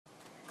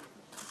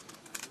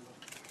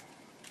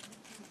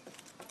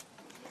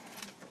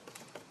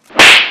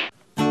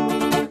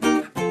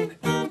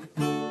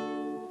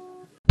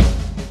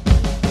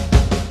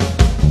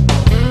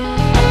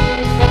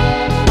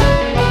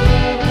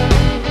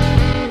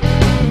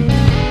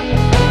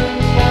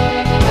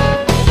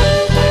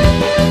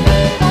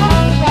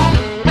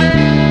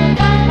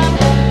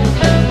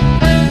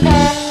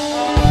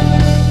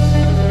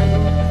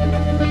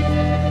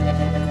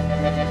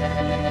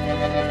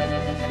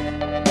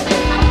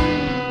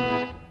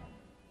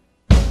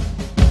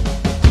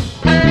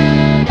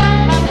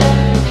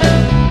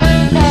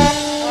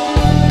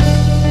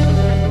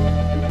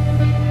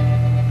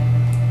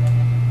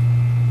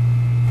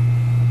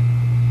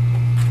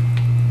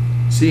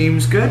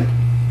Seems good.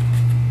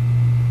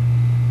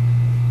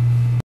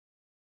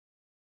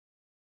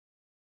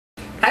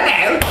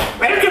 Hello,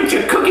 welcome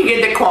to Cooking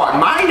in the Corn.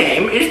 My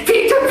name is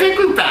Peter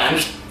Pickle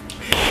Pants.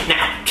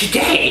 Now,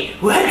 today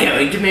we're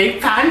going to make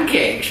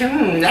pancakes.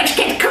 Let's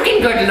get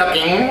cooking good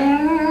looking.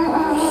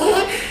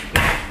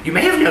 Now, you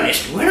may have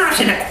noticed we're not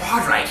in a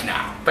quad right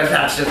now, but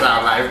that's just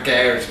how life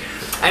goes.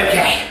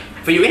 Okay,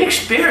 for you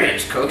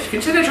inexperienced cooks,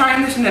 consider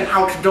trying this in an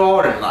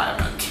outdoor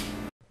environment.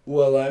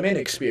 Well, I'm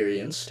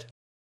inexperienced.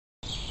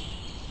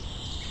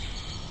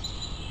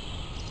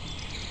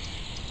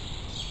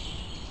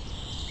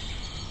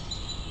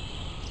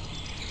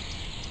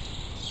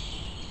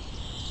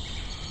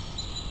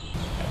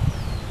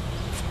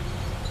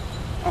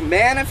 Oh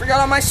man, I forgot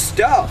all my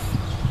stuff.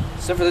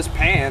 Except for this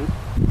pan.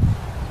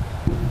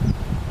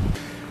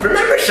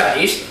 Remember,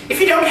 sonnies,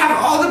 if you don't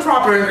have all the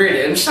proper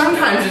ingredients,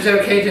 sometimes it's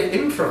okay to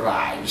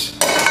improvise.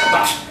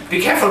 But be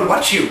careful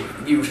what you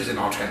use as an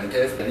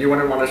alternative. You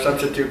wouldn't want to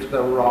substitute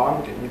the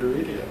wrong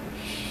ingredients.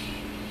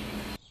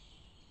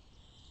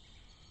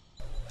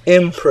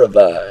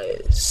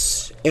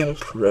 Improvise.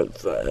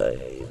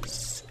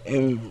 Improvise.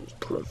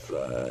 Improvise.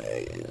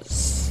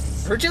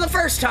 Heard you the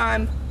first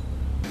time.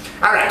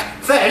 Alright,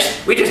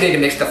 first, we just need to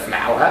mix the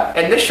flour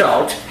and the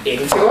salt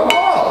into a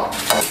bowl.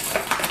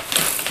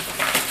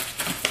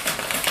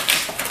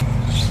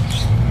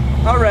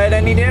 Alright,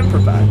 I need to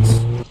improvise.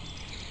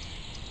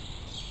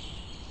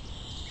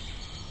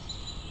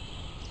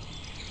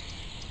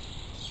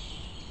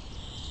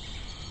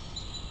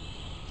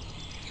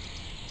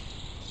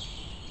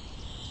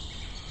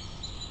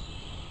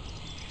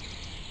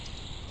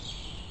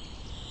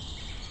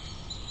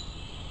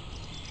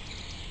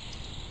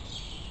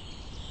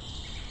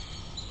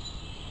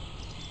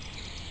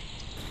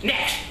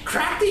 Next,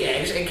 crack the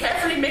eggs and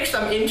carefully mix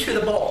them into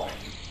the bowl.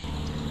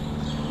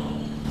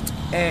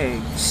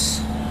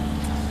 Eggs.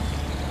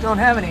 Don't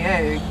have any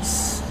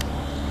eggs.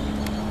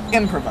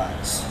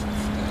 Improvise.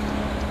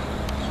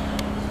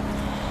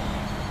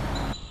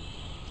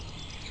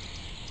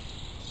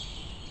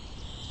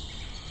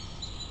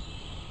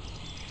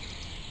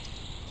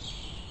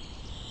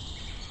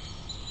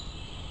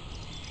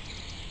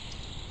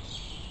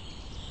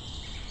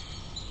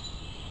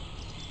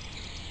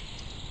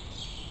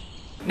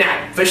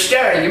 Now, for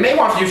stirring, you may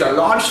want to use a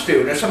large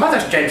spoon or some other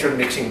gentle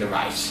mixing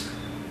device.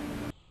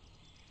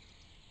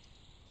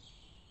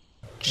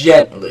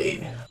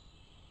 Gently.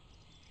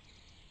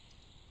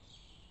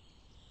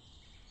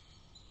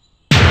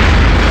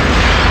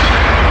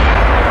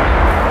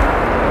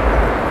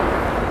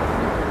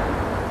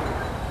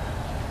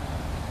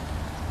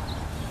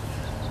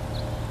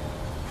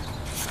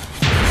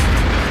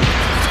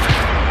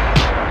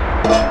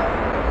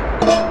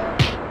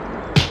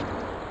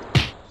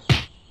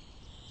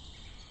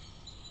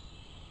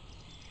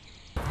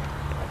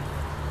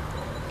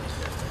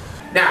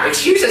 Now,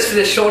 excuse us for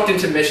this short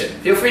intermission.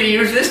 Feel free to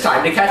use this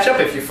time to catch up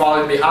if you've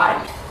fallen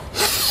behind.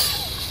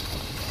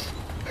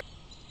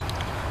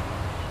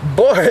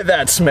 Boy,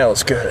 that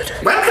smells good.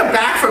 Welcome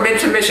back from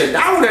intermission.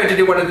 Now we're going to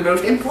do one of the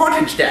most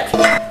important steps.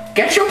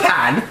 Get your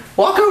pan,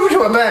 walk over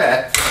to a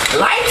burner,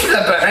 light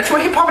the burner to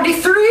a heat probably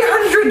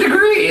 300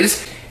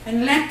 degrees,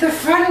 and let the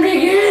fun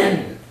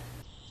begin.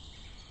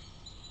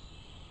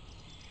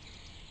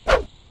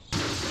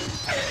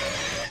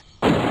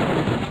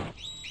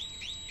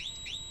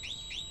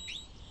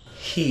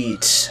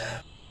 Heat.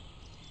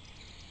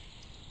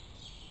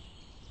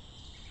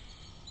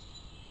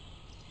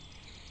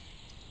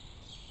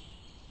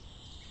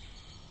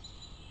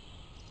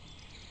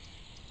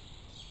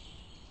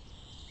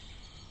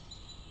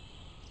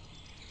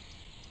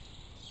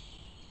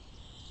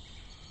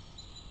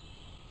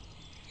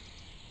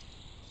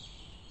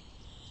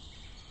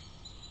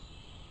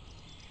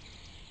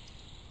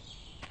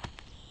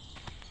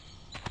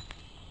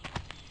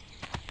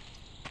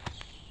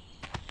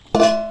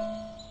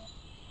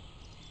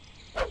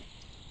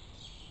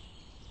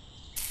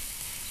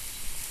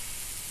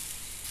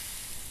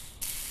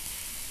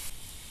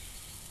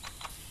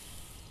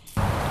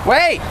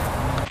 Wait!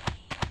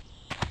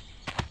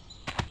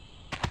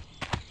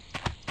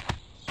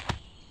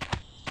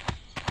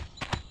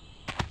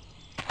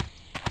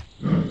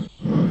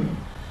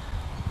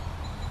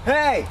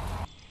 Hey!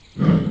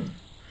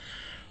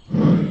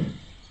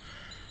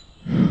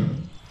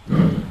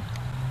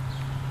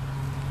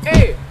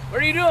 Hey,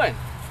 what are you doing?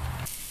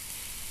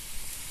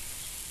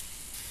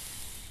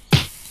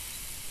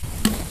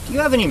 Do you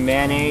have any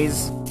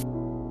mayonnaise?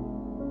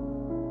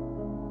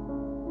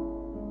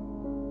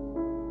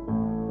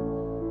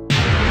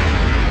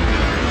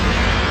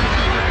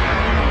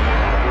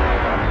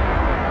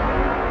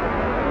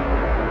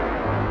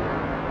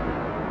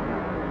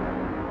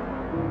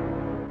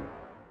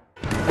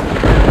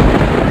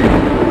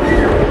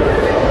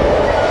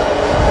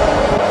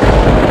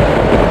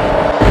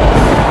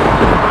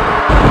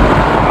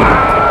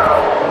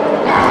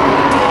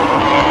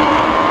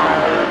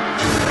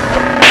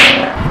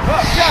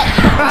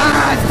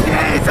 Ah,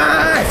 yes!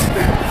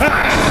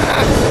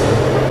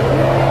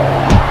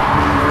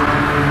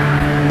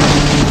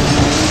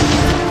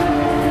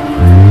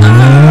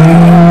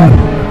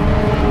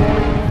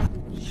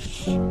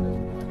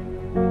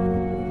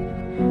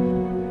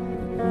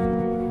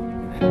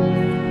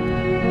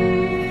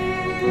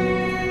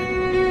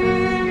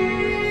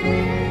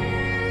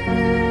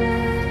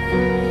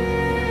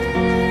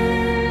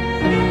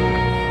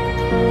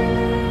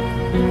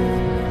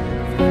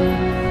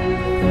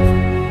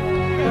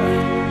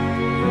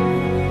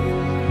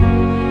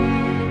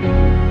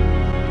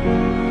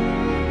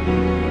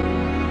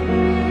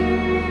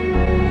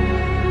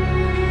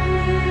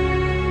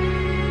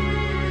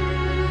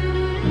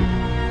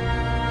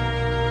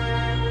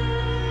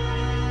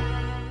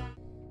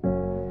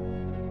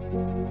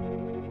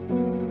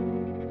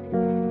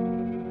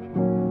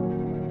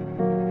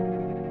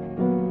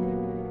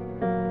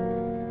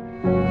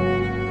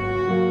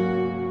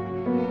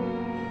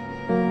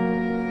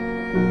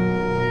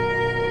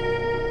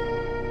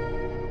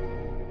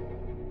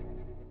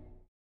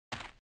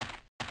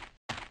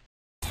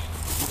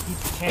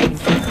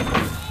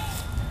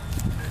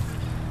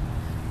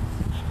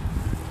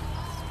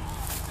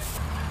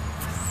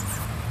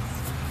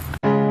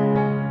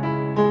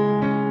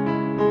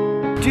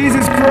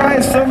 Jesus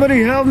Christ,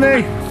 somebody help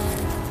me!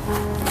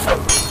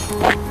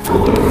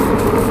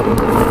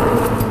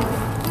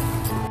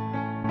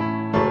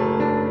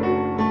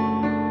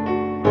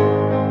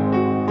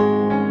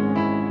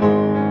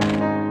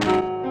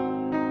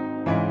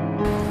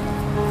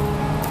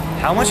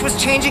 How much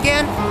was change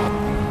again?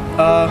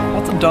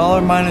 What's a dollar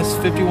minus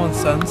 51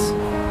 cents?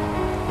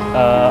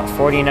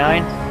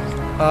 49.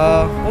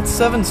 What's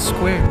 7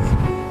 squared?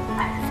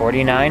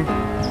 49.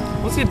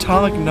 What's the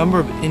atomic number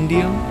of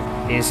indium?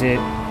 Is it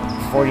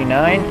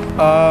 49?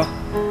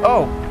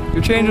 Oh,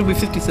 your change will be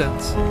 50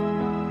 cents.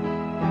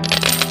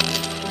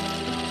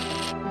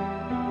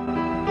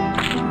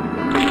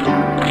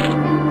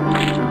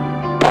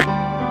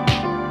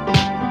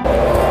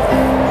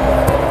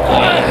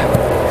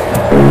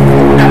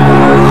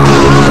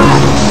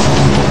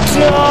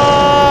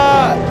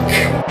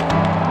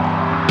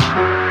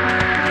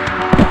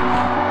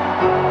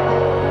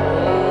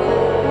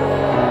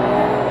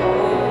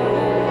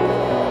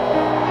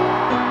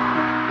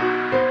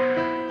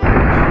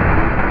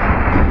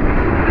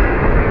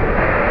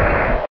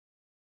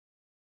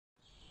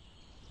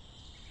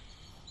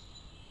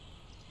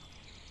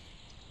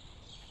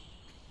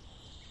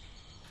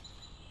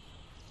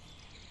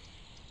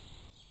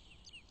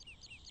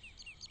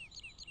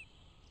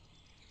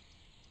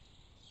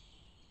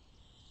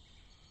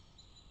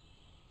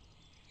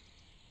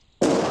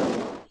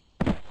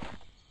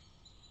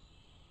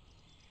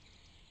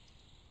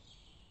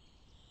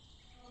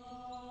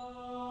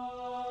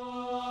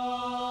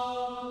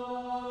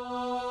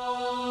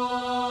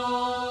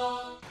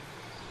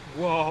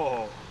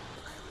 Whoa.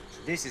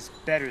 This is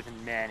better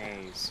than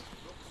mayonnaise.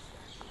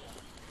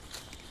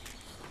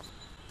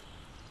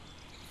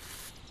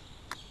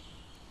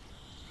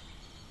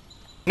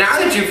 Now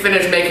that you've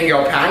finished making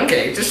your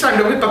pancakes, it's time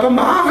to whip up a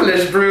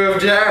marvelous brew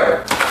of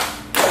dough.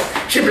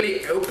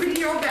 Simply open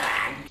your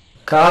bag.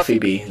 Coffee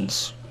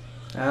beans.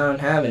 I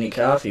don't have any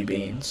coffee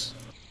beans.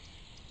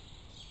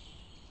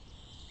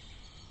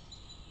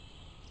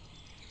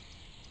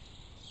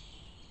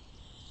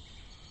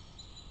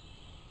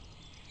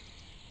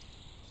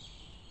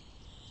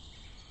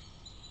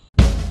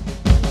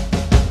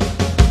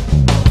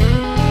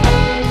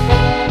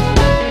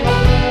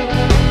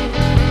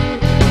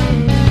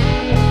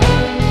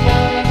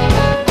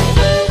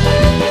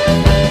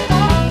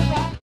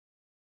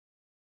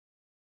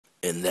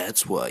 And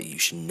that's why you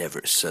should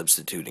never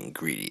substitute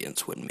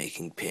ingredients when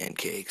making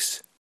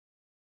pancakes.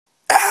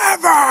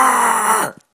 Ever!